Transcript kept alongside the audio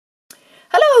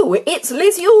Hello, it's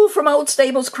Liz Yuille from Old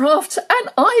Stables Crafts, and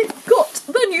I've got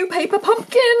the new paper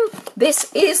pumpkin.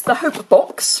 This is the Hope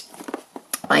box.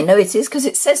 I know it is because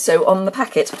it says so on the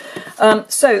packet.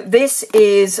 So this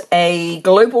is a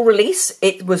global release.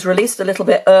 It was released a little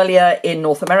bit earlier in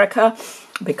North America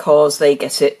because they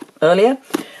get it earlier.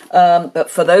 But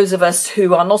for those of us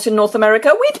who are not in North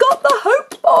America, we've got the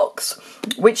Hope box,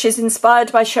 which is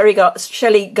inspired by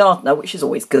Shelley Gardner, which is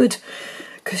always good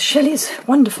because Shelley's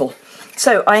wonderful.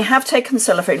 So I have taken the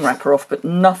cellophane wrapper off, but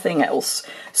nothing else.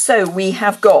 So we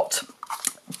have got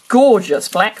gorgeous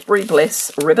Blackberry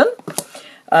Bliss ribbon,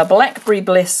 a Blackberry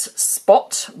Bliss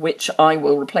spot, which I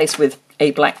will replace with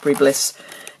a Blackberry Bliss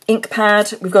ink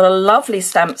pad. We've got a lovely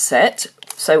stamp set.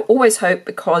 So always hope,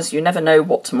 because you never know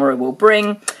what tomorrow will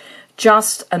bring.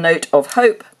 Just a note of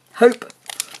hope. Hope,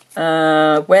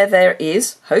 where there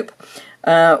is hope,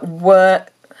 where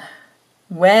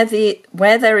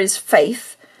there is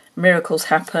faith, miracles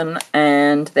happen,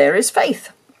 and there is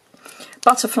faith.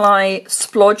 Butterfly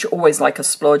splodge, always like a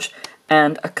splodge,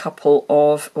 and a couple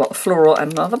of, well, a floral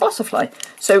and another butterfly.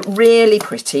 So really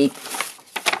pretty.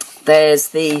 There's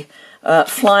the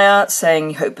flyer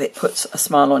saying, hope it puts a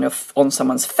smile on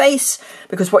someone's face,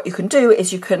 because what you can do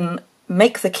is you can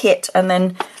make the kit and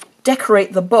then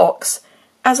decorate the box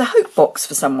as a hope box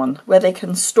for someone, where they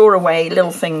can store away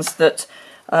little things that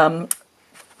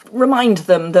remind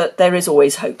them that there is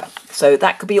always hope. So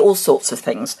that could be all sorts of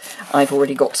things. I've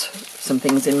already got some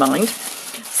things in mind.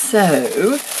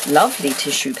 So, lovely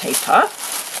tissue paper.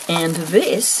 And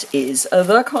this is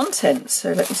the contents.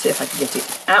 So let me see if I can get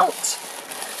it out.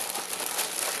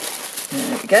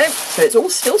 There we go. So it's all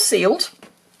still sealed.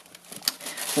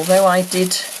 Although I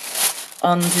did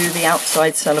undo the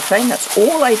outside cellophane, that's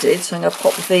all I did. So I'm going to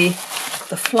pop the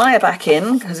flyer back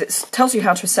in, because it tells you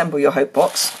how to assemble your hope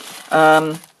box.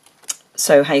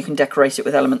 So how you can decorate it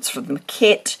with elements from the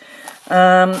kit.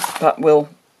 But I'll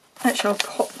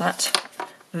pop that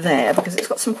there, because it's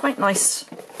got some quite nice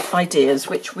ideas,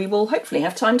 which we will hopefully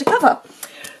have time to cover.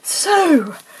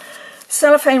 So,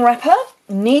 cellophane wrapper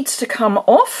needs to come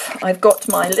off. I've got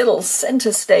my little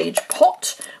centre stage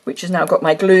pot, which has now got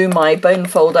my glue, my bone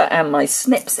folder and my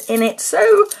snips in it.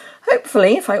 So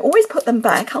hopefully, if I always put them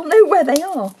back, I'll know where they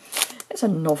are. It's a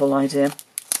novel idea.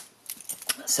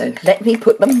 So let me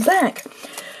put them back.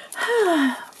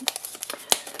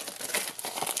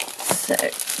 So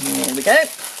here we go.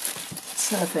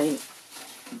 Cellophane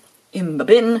in the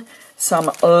bin.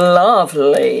 Some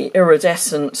lovely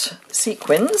iridescent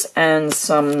sequins and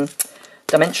some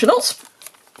dimensionals.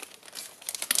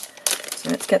 So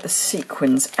let's get the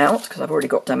sequins out, because I've already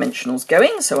got dimensionals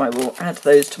going. So I will add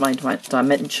those to my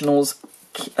dimensionals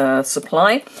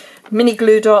supply. Mini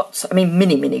glue dots,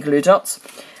 mini glue dots.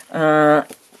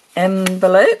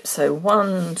 Envelope, so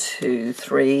 1, 2,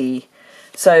 3,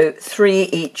 so 3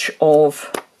 each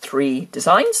of 3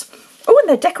 designs. Oh, and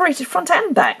they're decorated front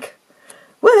and back.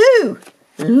 Woohoo!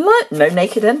 No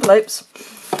naked envelopes.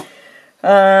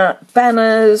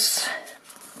 Banners,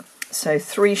 so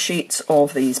 3 sheets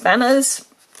of these banners.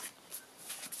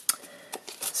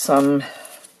 Some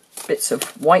bits of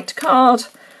white card.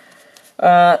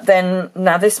 Then,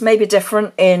 now this may be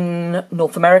different in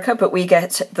North America, but we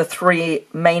get the 3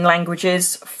 main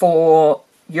languages for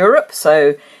Europe,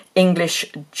 so English,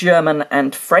 German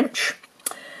and French.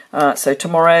 So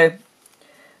tomorrow,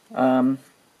 and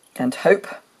hope.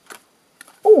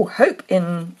 Oh, hope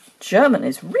in German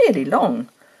is really long.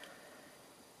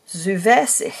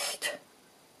 Zuversicht.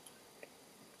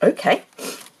 Okay,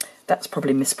 that's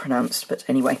probably mispronounced, but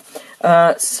anyway.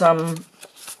 Some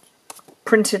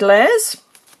printed layers,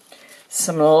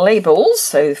 some labels,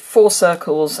 so 4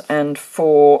 circles and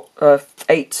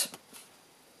 8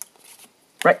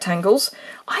 rectangles.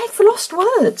 I've lost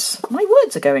words. My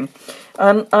words are going.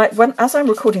 As I'm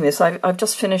recording this, I've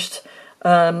just finished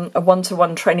a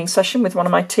one-to-one training session with one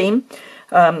of my team,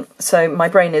 so my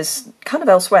brain is kind of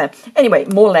elsewhere. Anyway,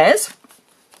 more layers.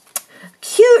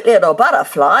 Cute little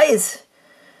butterflies.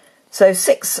 So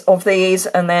 6 of these,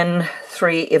 and then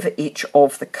 3 of each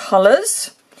of the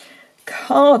colours.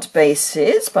 Card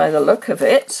bases, by the look of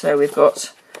it. So we've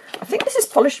got, I think this is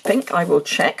polished pink, I will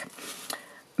check.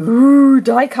 Ooh,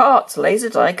 die cuts, laser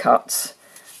die cuts.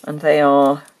 And they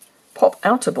are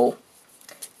pop-outable.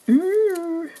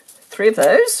 Ooh, 3 of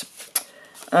those.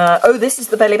 Oh, this is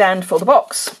the belly band for the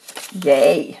box.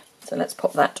 Yay. So let's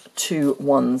pop that to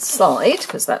one side,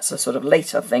 because that's a sort of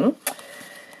later thing.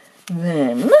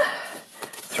 Then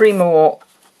 3 more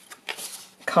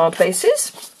card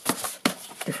bases,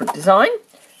 different design.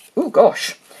 Oh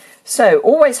gosh. So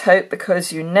always hope,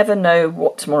 because you never know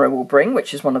what tomorrow will bring,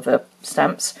 which is one of the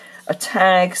stamps. a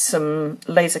tag, some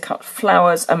laser cut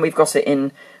flowers, and we've got it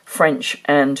in French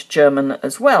and German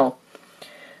as well.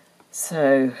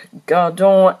 So,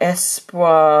 Gardons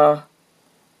Espoir.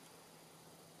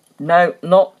 No,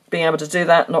 not being able to do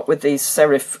that, not with the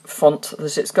serif font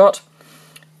that it's got.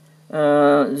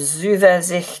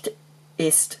 Zuversicht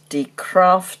ist die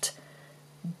Kraft,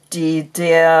 die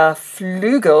der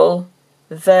Flügel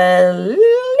verlicht.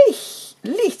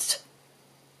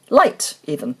 Light,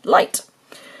 even. Light.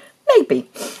 Maybe.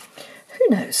 Who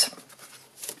knows?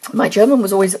 My German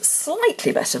was always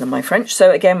slightly better than my French,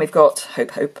 so again we've got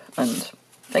hope, hope, and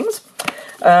things.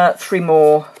 3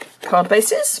 more card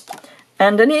bases,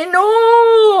 and an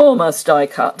enormous die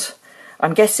cut.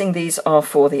 I'm guessing these are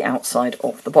for the outside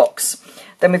of the box.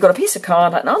 Then we've got a piece of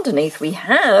card, and underneath we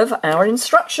have our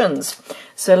instructions.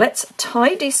 So let's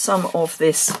tidy some of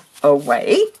this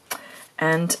away,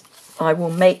 and I will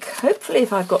make, hopefully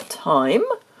if I've got time,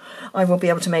 I will be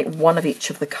able to make one of each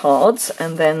of the cards,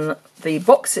 and then the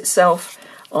box itself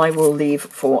I will leave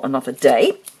for another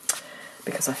day,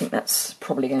 because I think that's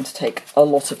probably going to take a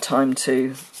lot of time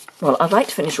to, well, I'd like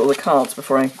to finish all the cards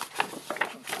before I,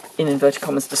 in inverted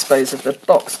commas, dispose of the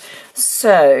box.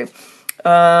 So,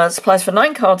 supplies for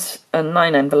 9 cards and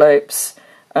 9 envelopes.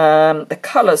 The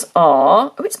colours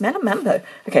are, oh, it's Melon Mambo.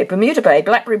 Okay, Bermuda Bay,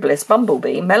 Blackberry Bliss,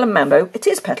 Bumblebee, Melon Mambo, it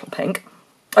is Petal Pink.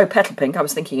 Oh, Petal Pink, I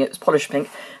was thinking it was Polish Pink.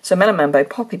 So Melon Mambo,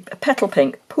 Poppy, Petal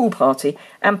Pink, Pool Party,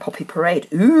 and Poppy Parade.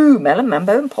 Ooh, Melon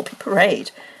Mambo and Poppy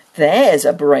Parade. There's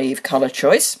a brave colour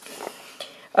choice.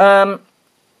 Your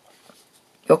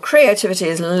creativity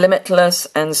is limitless,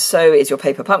 and so is your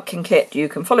paper pumpkin kit. You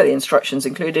can follow the instructions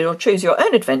included or choose your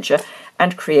own adventure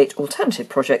and create alternative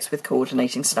projects with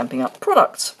coordinating Stampin' Up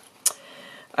products.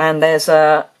 And there's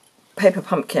a paper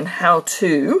pumpkin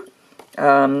how-to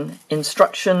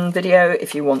instruction video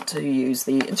if you want to use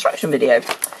the instruction video.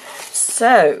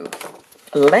 So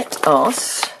let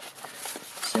us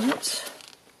see what.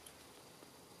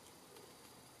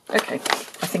 Okay,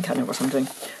 I think I know what I'm doing.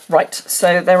 Right,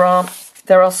 so there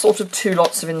are sort of 2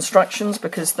 lots of instructions,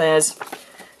 because there's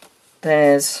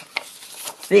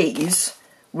these,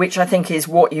 which I think is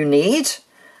what you need,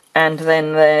 and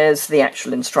then there's the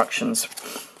actual instructions.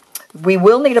 We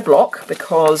will need a block,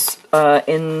 because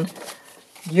in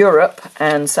Europe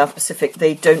and South Pacific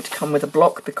they don't come with a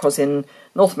block, because in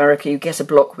North America you get a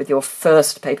block with your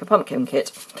first paper pumpkin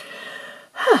kit.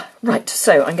 Right,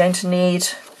 so I'm going to need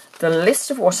the list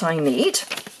of what I need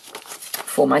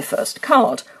for my first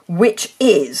card, which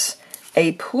is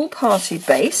a Pool Party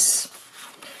base.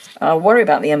 I'll worry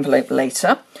about the envelope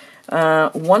later.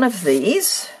 One of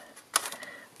these,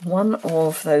 one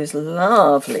of those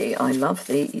lovely, I love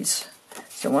these.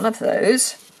 So one of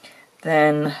those,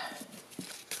 then,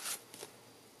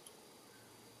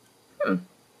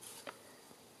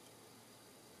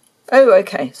 oh,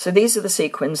 okay, so these are the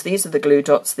sequins, these are the glue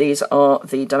dots, these are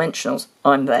the dimensionals.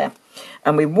 I'm there.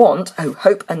 And we want, oh,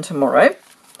 Hope and Tomorrow.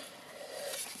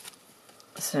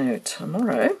 So,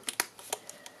 tomorrow.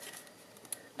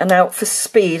 And now, for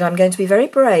speed, I'm going to be very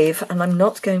brave, and I'm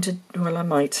not going to, well, I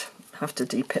might have to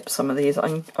depip some of these.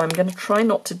 I'm going to try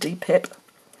not to depip,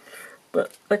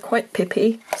 but they're quite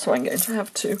pippy, so I'm going to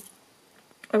have to.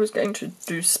 I was going to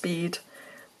do speed,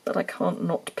 but I can't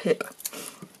not pip.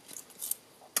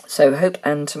 So, Hope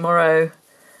and Tomorrow,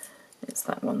 it's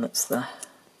that one that's the...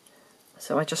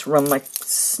 So I just run my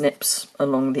snips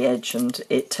along the edge and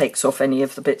it takes off any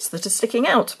of the bits that are sticking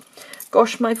out.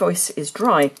 Gosh, my voice is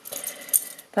dry.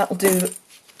 That'll do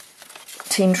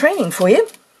team training for you.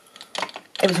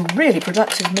 It was a really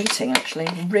productive meeting, actually.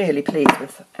 Really pleased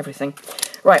with everything.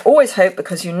 Right, always hope,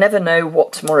 because you never know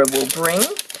what tomorrow will bring.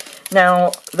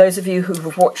 Now, those of you who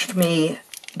have watched me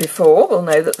before will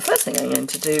know that the first thing I'm going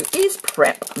to do is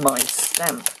prep my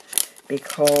stamp,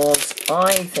 because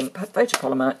I think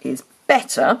photopolymer is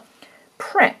better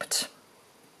prepped.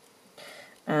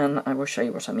 And I will show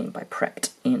you what I mean by prepped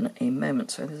in a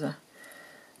moment. So there's a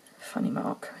funny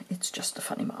mark. It's just a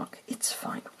funny mark. It's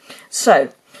fine. So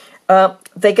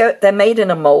they're made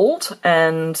in a mould,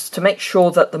 and to make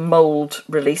sure that the mould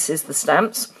releases the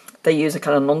stamps, they use a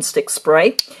kind of non-stick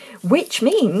spray, which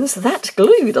means that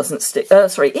glue doesn't stick,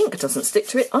 ink doesn't stick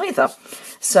to it either.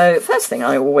 So first thing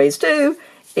I always do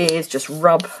is just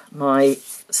rub my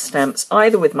stamps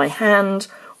either with my hand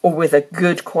or with a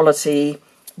good quality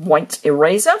white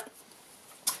eraser,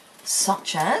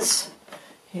 such as,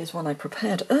 here's one I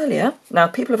prepared earlier. Now,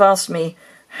 people have asked me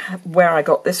where I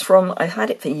got this from. I've had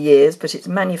it for years, but it's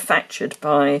manufactured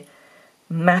by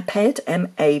Maped,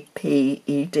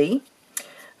 M-A-P-E-D.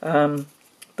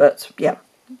 But yeah,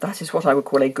 that is what I would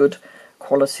call a good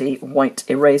quality white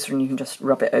eraser, and you can just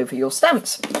rub it over your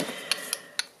stamps.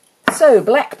 So,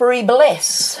 Blackberry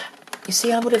Bliss. You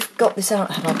see, I would have got this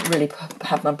out had I really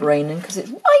had my brain in, because it's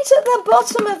right at the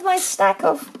bottom of my stack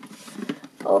of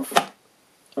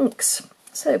inks.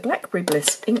 So, Blackberry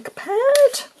Bliss ink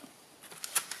pad.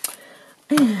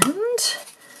 And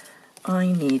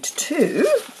I need to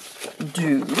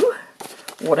do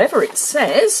whatever it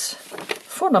says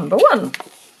for number 1.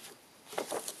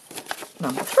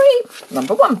 Number 3,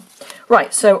 number 1.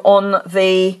 Right, so on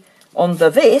the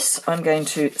this, I'm going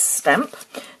to stamp.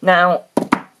 Now,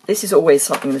 this is always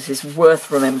something that is worth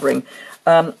remembering.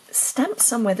 Stamp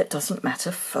somewhere that doesn't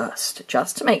matter first,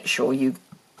 just to make sure you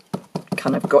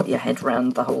kind of got your head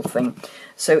round the whole thing.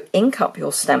 So ink up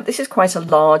your stamp. This is quite a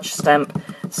large stamp,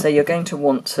 so you're going to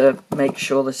want to make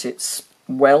sure that it's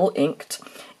well inked.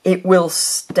 It will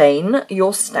stain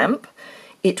your stamp.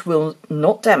 It will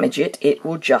not damage it, it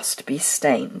will just be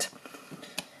stained.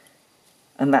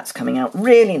 And that's coming out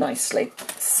really nicely.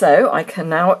 So I can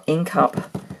now ink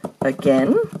up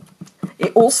again.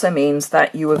 It also means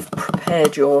that you have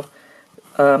prepared your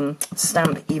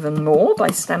stamp even more by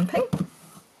stamping.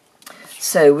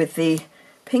 So with the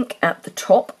pink at the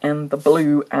top and the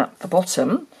blue at the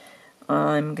bottom,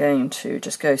 I'm going to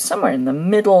just go somewhere in the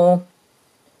middle.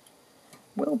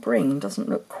 Will Bring doesn't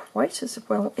look quite as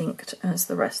well inked as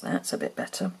the rest. That's a bit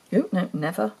better. Oh, no,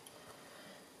 never.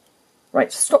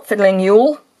 Right, stop fiddling,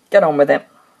 Yuille. Get on with it.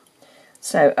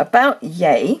 So, about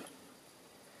yay.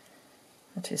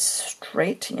 That is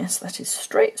straight. Yes, that is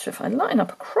straight. So if I line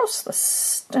up across the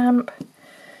stamp,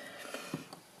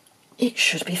 it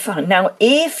should be fine. Now,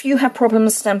 if you have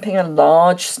problems stamping a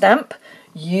large stamp,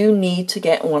 you need to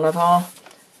get one of our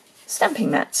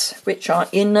stamping mats, which are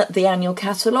in the annual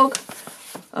catalogue,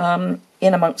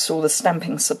 in amongst all the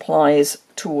stamping supplies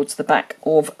towards the back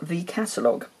of the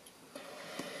catalogue.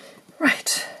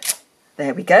 Right,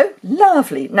 there we go.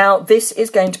 Lovely. Now, this is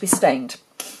going to be stained,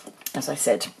 as I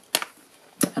said,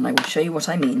 and I will show you what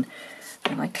I mean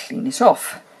when I clean it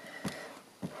off.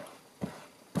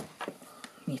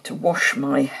 Need to wash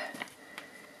my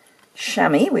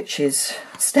chamois, which is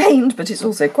stained, but it's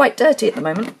also quite dirty at the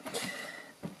moment.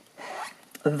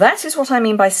 That is what I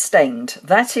mean by stained.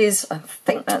 That is, I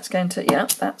think that's going to, yeah,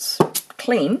 that's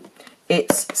clean.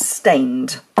 It's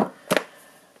stained.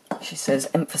 She says,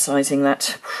 emphasising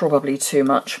that probably too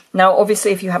much. Now,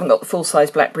 obviously, if you haven't got the full-size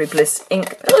Blackberry Bliss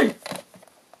ink,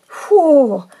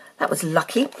 whew, that was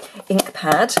lucky, ink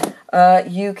pad,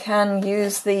 you can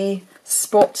use the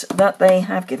spot that they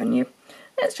have given you.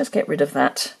 Let's just get rid of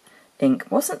that ink.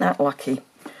 Wasn't that lucky?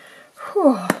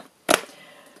 Whew.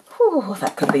 Whew,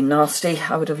 that could have been nasty.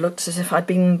 I would have looked as if I'd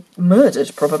been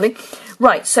murdered, probably.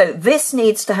 Right, so this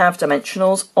needs to have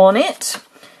dimensionals on it.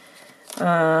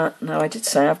 Now, I did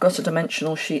say I've got a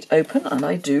dimensional sheet open, and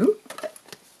I do.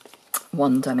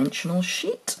 One dimensional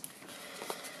sheet.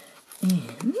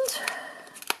 And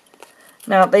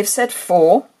now, they've said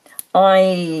 4.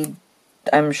 I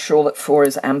am sure that 4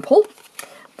 is ample.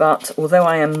 But although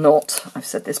I am not, I've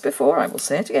said this before, I will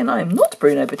say it again, I am not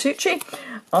Bruno Bertucci,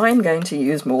 I'm going to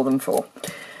use more than 4.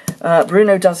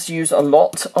 Bruno does use a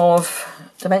lot of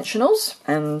dimensionals,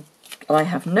 and I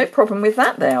have no problem with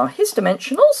that. They are his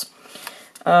dimensionals.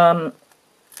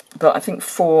 But I think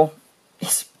 4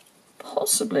 is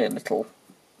possibly a little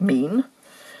mean,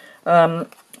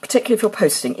 particularly if you're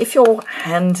posting. If you're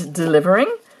hand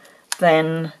delivering,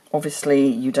 then obviously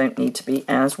you don't need to be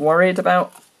as worried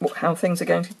about how things are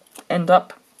going to end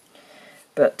up.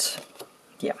 But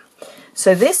yeah,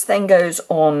 so this then goes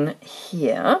on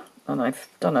here, and I've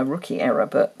done a rookie error,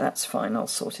 but that's fine, I'll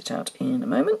sort it out in a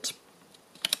moment.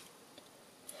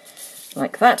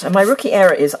 Like that. And my rookie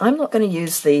error is I'm not going to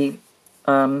use the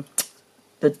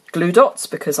glue dots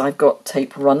because I've got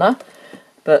tape runner,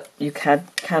 but you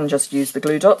can just use the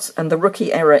glue dots. And the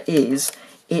rookie error is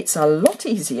it's a lot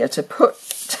easier to put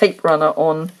tape runner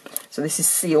on, so this is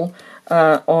seal,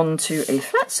 onto a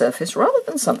flat surface rather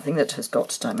than something that has got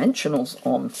dimensionals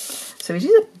on. So it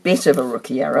is a bit of a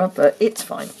rookie error, but it's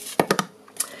fine.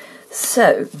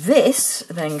 So this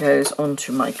then goes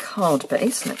onto my card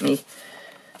base. Let me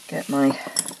get my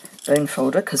bone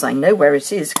folder because I know where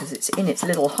it is because it's in its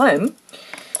little home.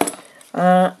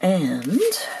 And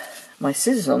my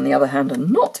scissors, on the other hand, are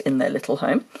not in their little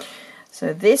home.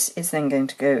 So this is then going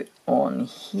to go on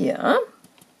here.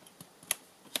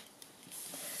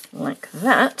 Like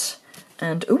that.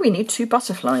 And, oh, we need 2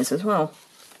 butterflies as well.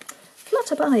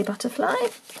 Flutterby butterfly.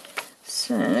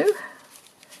 So,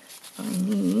 I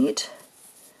need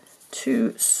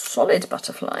 2 solid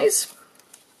butterflies.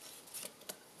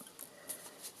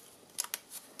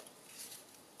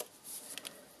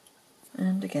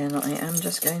 And again, I am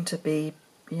just going to be,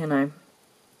 you know,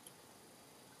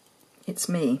 it's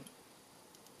me.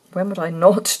 When would I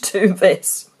not do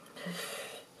this?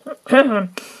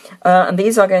 And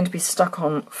these are going to be stuck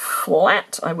on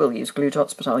flat. I will use glue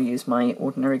dots, but I'll use my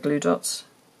ordinary glue dots.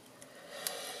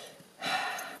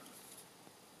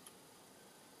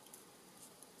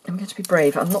 I'm going to be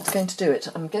brave. I'm not going to do it.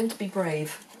 I'm going to be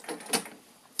brave.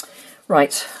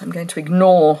 Right, I'm going to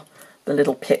ignore the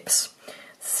little pips.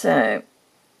 So,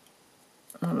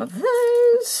 one of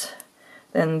those.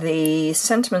 Then the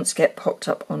sentiments get popped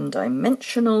up on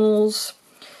dimensionals.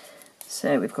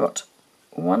 So we've got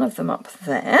one of them up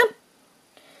there,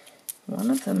 one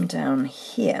of them down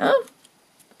here,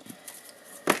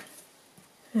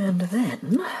 and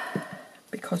then,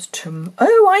 because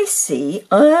oh, I see,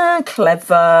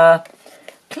 clever,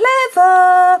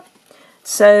 clever.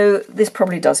 So this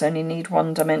probably does only need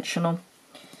one dimensional.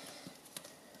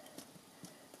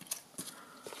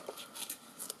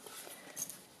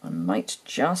 I might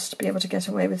just be able to get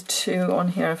away with 2 on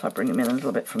here if I bring them in a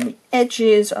little bit from the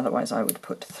edges, otherwise I would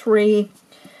put 3.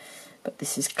 But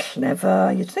this is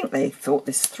clever. You'd think they thought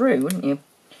this through, wouldn't you?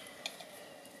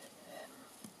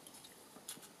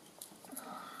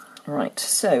 Right,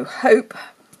 so hope.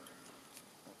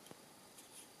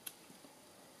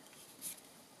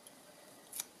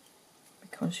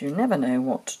 Because you never know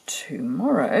what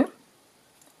tomorrow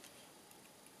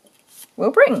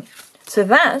will bring. So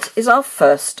that is our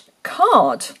first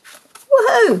card.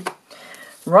 Woohoo!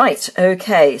 Right,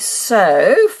 okay,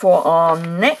 so for our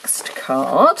next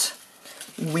card,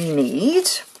 we need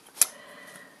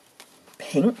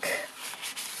pink,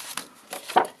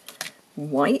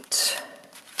 white,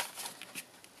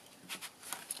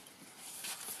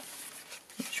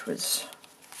 which was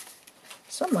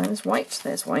somewhere, there's white,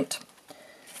 there's white,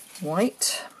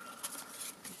 white,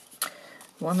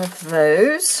 one of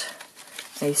those,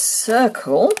 a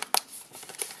circle,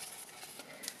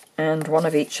 and one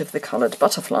of each of the coloured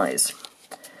butterflies.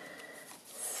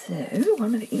 So,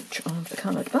 one of each of the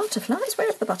coloured butterflies. Where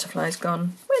have the butterflies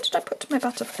gone? Where did I put my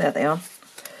butterflies? There they are.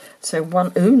 So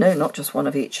one, oh no, not just one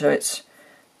of each. So it's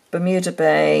Bermuda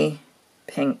Bay,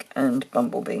 pink, and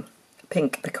Bumblebee.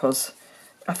 Pink because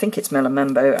I think it's Melon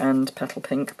Mambo and Petal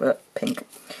Pink, but pink.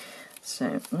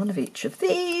 So one of each of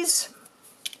these.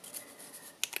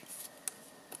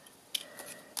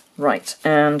 Right,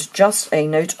 and just a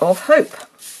note of hope.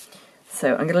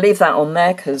 So I'm going to leave that on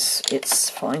there because it's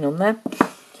fine on there.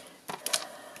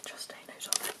 Just a note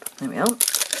of hope. There we are.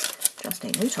 Just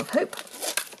a note of hope.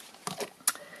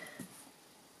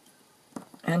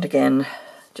 And again,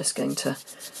 just going to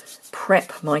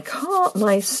prep my card,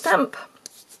 my stamp,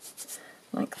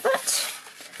 like that.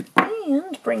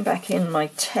 And bring back in my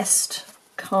test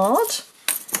card.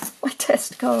 My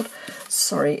test card.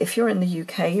 Sorry, if you're in the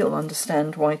UK, you'll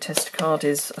understand why test card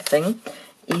is a thing.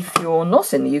 If you're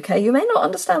not in the UK, you may not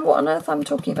understand what on earth I'm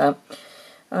talking about.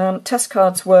 Test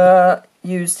cards were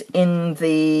used in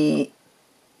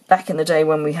back in the day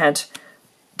when we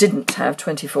didn't have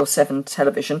 24/7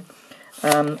 television.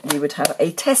 We would have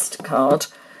a test card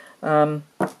when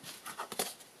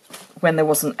there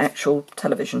wasn't actual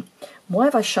television. Why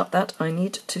have I shut that? I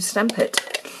need to stamp it.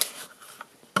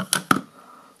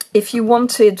 If you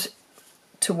wanted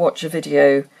to watch a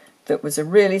video that was a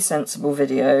really sensible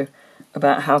video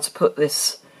about how to put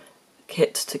this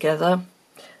kit together,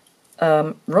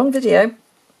 wrong video,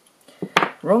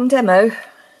 wrong demo,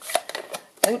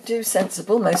 don't do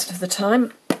sensible most of the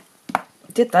time.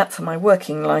 Did that for my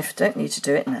working life, don't need to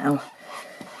do it now.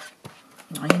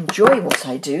 I enjoy what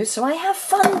I do, so I have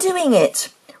fun doing it.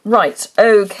 Right,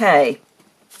 okay.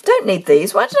 Don't need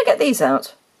these. Why did I get these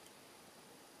out?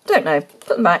 Don't know. Put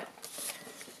them back.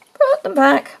 Put them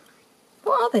back.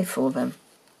 What are they for then?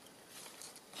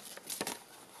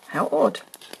 How odd.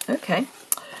 Okay.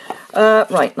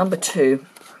 Right, number 2.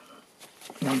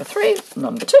 Number 3.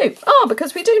 Number 2. Oh,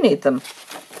 because we do need them.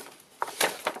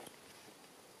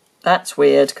 That's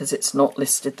weird because it's not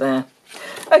listed there.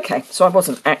 Okay, so I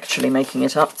wasn't actually making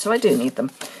it up, so I do need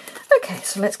them. Okay,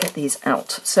 so let's get these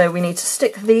out. So we need to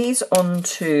stick these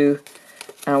onto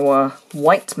our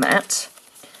white mat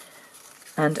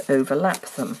and overlap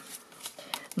them.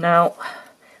 Now,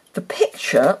 the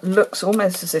picture looks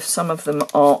almost as if some of them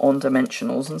are on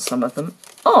dimensionals and some of them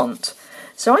aren't.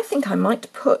 So I think I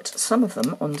might put some of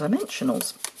them on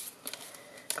dimensionals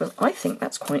because I think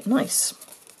that's quite nice.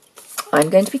 I'm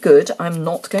going to be good. I'm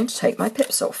not going to take my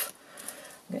pips off.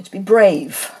 I'm going to be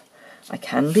brave. I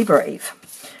can be brave.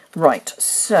 Right,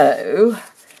 so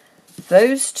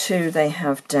those 2 they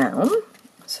have down.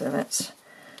 So let's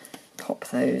pop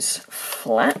those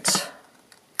flat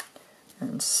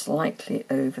and slightly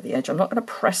over the edge. I'm not going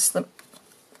to press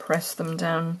them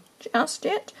down just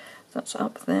yet. That's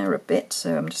up there a bit,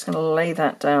 so I'm just going to lay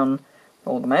that down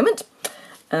for the moment.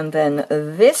 And then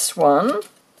this one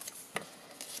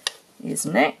is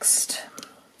next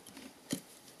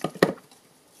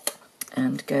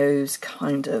and goes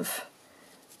kind of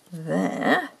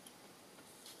there, a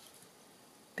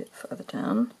bit further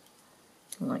down,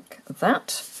 like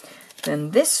that.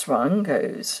 Then this one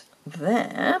goes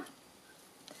there,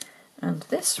 and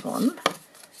this one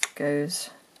goes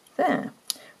there.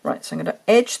 Right, so I'm going to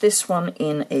edge this one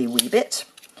in a wee bit.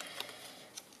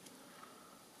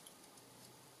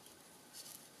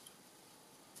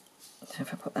 So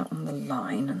if I put that on the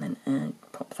line and then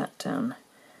pop that down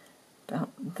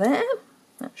about there,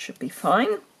 that should be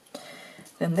fine.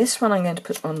 Then this one I'm going to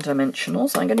put on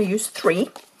dimensionals. I'm going to use 3,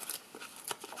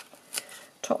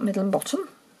 top, middle and bottom.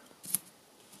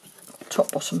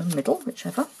 Top, bottom and middle,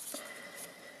 whichever.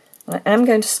 I am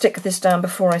going to stick this down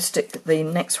before I stick the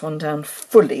next one down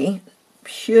fully,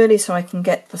 purely so I can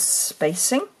get the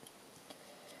spacing,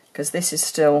 because this is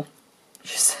still,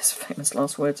 she says famous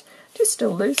last words, just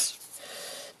still loose.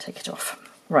 Take it off.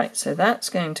 Right, so that's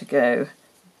going to go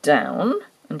down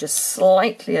and just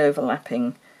slightly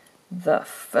overlapping the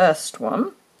first one,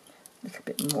 a little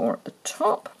bit more at the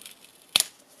top.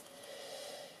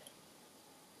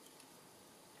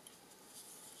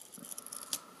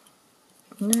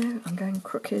 No, I'm going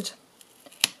crooked.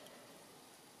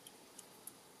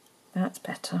 That's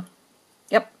better.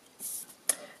 Yep.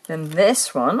 Then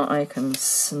this one I can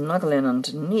snuggle in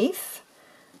underneath,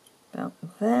 about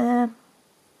there.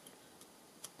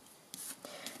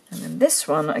 And then this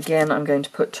one, again, I'm going to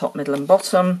put top, middle and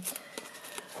bottom.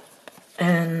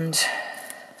 And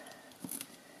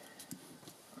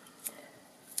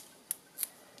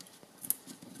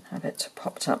have it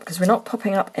popped up, because we're not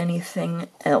popping up anything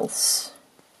else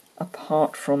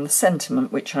apart from the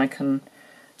sentiment, which I can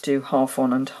do half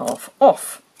on and half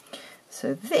off.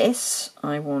 So this,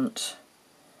 I want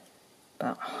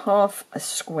about half a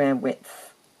square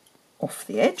width off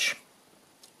the edge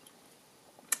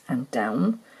and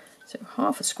down. So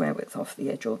half a square width off the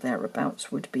edge or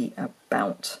thereabouts would be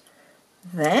about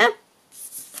there.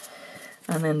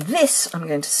 And then this I'm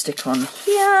going to stick on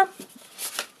here.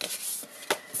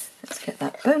 Let's get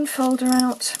that bone folder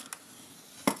out.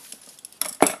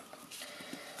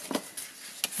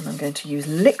 And I'm going to use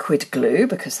liquid glue,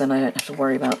 because then I don't have to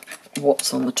worry about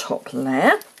what's on the top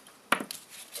layer.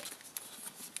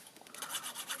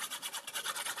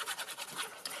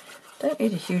 Don't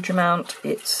need a huge amount,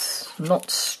 it's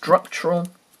not structural.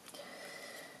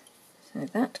 So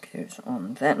that goes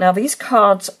on there. Now these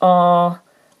cards are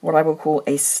what I will call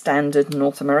a standard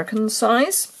North American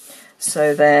size.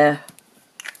 So they're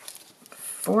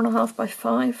 4.5 by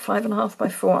 5, 5.5 by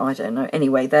 4, I don't know.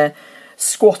 Anyway, they're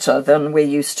squatter than we're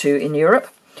used to in Europe.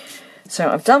 So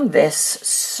I've done this,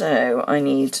 so I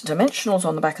need dimensionals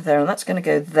on the back of there, and that's going to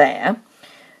go there.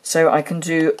 So I can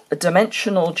do a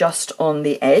dimensional just on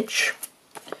the edge.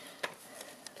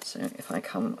 So if I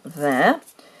come there,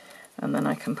 and then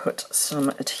I can put some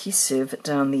adhesive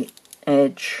down the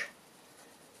edge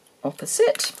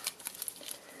opposite,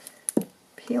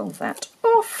 peel that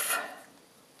off,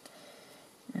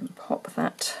 and pop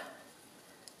that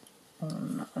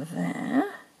on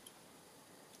there,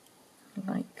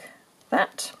 like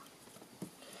that.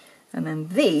 And then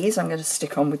these I'm going to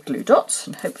stick on with glue dots,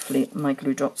 and hopefully my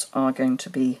glue dots are going to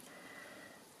be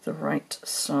the right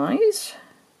size.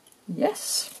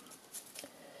 Yes.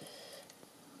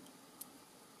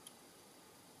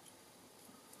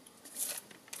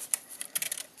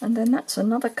 And then that's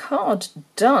another card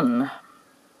done.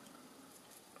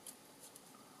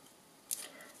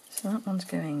 So that one's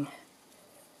going,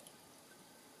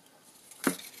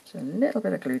 so a little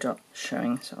bit of glue dot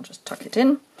showing, so I'll just tuck it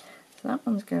in. So that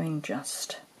one's going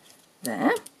just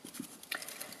there.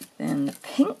 Then the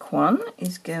pink one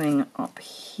is going up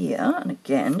here, and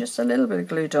again just a little bit of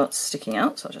glue dots sticking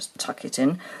out, so I'll just tuck it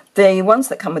in. The ones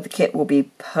that come with the kit will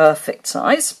be perfect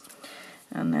size.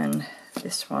 And then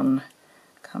this one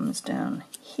comes down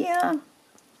here,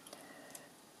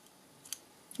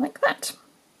 like that.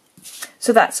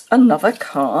 So that's another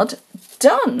card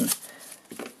done.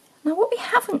 Now what we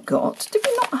haven't got,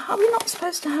 are we not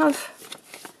supposed to have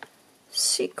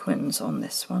sequins on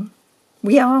this one?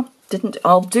 We are.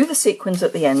 I'll do the sequins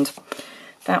at the end.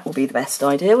 That will be the best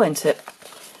idea, won't it?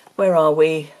 Where are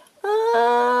we?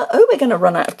 Oh, we're going to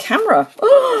run out of camera.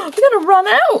 Oh, we're going to run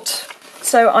out.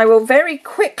 So I will very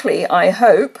quickly, I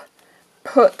hope,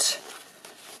 put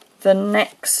the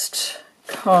next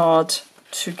card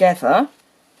together.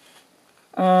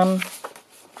 And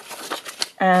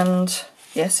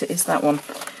yes, it is that one.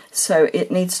 So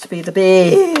it needs to be the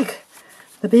big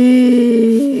the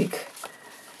big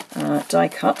die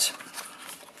cut.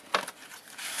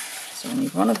 So I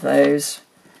need one of those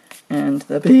and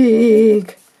the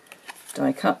big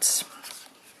die cuts,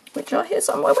 which are here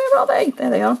somewhere. Where are they? There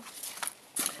they are.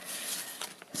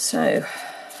 So,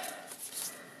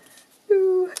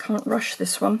 ooh, I can't rush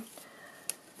this one.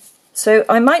 So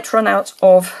I might run out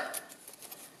of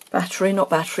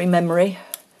memory,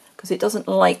 because it doesn't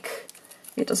like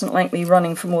me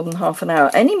running for more than half an hour,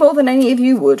 any more than any of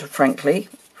you would, frankly,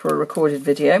 for a recorded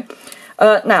video.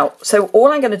 Now, so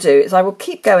all I'm going to do is I will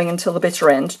keep going until the bitter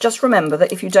end. Just remember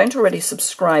that if you don't already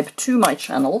subscribe to my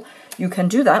channel, you can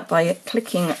do that by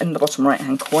clicking in the bottom right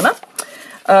hand corner.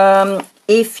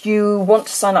 If you want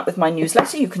to sign up with my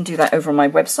newsletter, you can do that over on my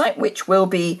website, which will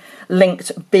be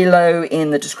linked below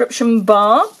in the description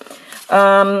bar.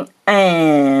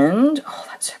 And, oh,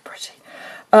 that's so pretty.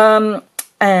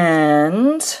 And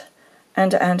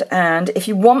if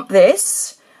you want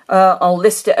this, I'll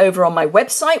list it over on my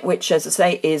website, which, as I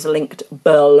say, is linked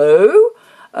below.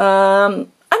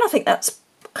 And I think that's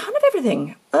kind of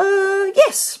everything.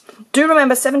 Yes, do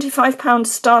remember £75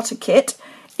 starter kit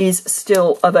is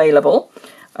still available.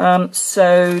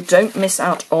 So don't miss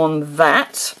out on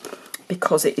that,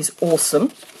 because it is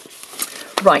awesome.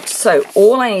 Right, so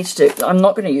all I need to do, I'm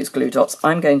not going to use glue dots,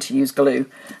 I'm going to use glue,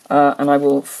 and I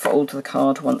will fold the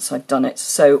card once I've done it.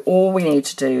 So all we need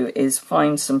to do is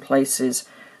find some places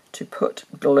to put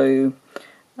glue.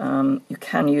 You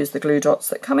can use the glue dots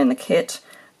that come in the kit,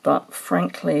 but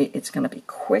frankly it's going to be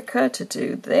quicker to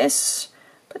do this,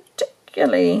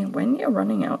 particularly when you're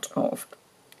running out of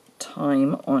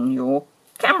time on your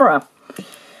camera.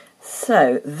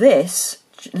 So this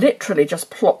literally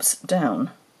just plops down,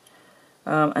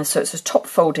 and so it's a top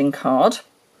folding card,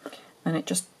 and it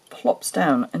just plops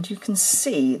down, and you can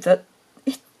see that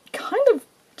it kind of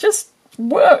just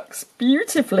works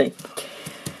beautifully.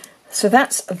 So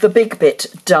that's the big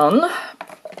bit done.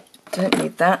 Don't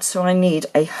need that, so I need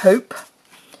a hope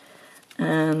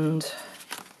and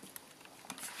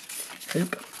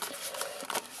hope.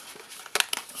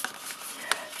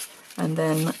 And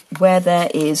then where there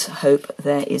is hope,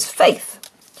 there is faith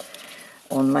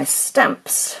on my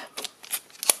stamps.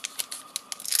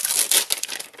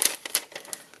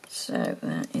 So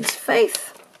there is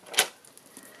faith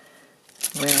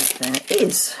where there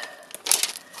is.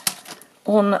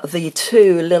 On the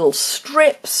two little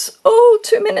strips, oh,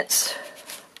 2 minutes,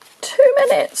 2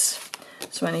 minutes.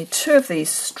 So I need two of these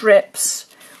strips,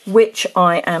 which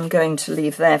I am going to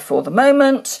leave there for the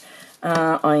moment.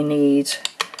 I need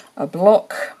a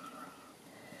block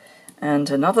and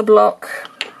another block,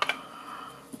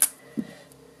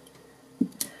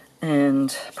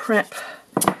 and prep.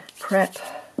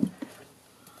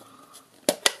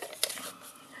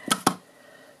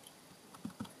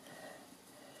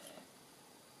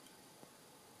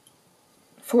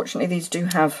 Fortunately, these do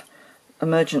have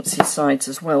emergency sides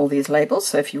as well, these labels,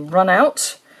 so if you run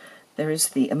out, there is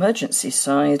the emergency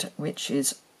side, which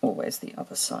is always the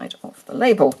other side of the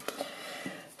label.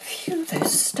 Phew,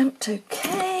 those stamped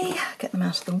okay. Get them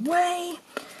out of the way.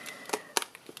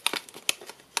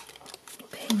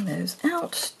 Ping those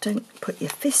out. Don't put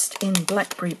your fist in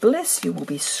Blackberry Bliss. You will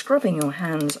be scrubbing your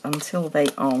hands until they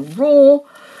are raw.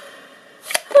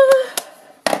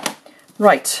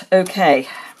 Right, okay.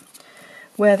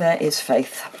 Where there is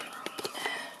faith.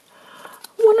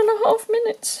 1.5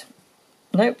 minutes.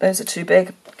 Nope, those are too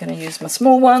big. I'm going to use my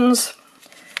small ones.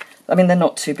 I mean, they're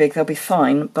not too big, they'll be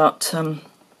fine, but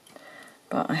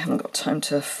I haven't got time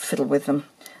to fiddle with them.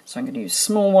 So I'm going to use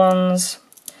small ones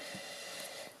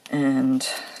and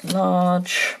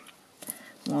large.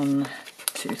 1,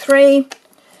 2, 3.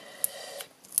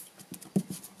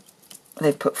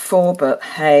 They've put 4, but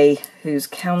hey, who's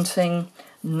counting?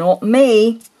 Not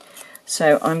me.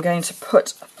 So I'm going to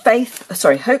put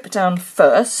hope down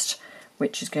first,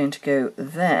 which is going to go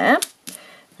there.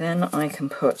 Then I can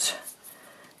put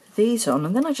these on,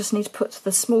 and then I just need to put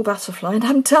the small butterfly, and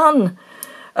I'm done.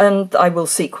 And I will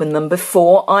sequin them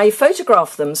before I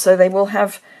photograph them, so they will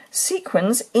have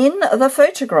sequins in the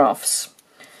photographs,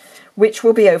 which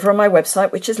will be over on my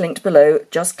website, which is linked below.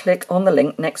 Just click on the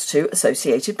link next to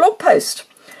associated blog post.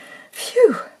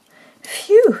 Phew,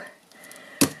 phew.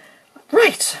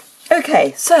 Right.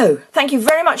 Okay, so thank you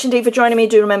very much indeed for joining me.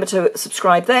 Do remember to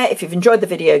subscribe there. If you've enjoyed the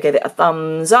video, give it a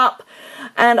thumbs up.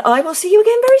 And I will see you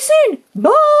again very soon. Bye!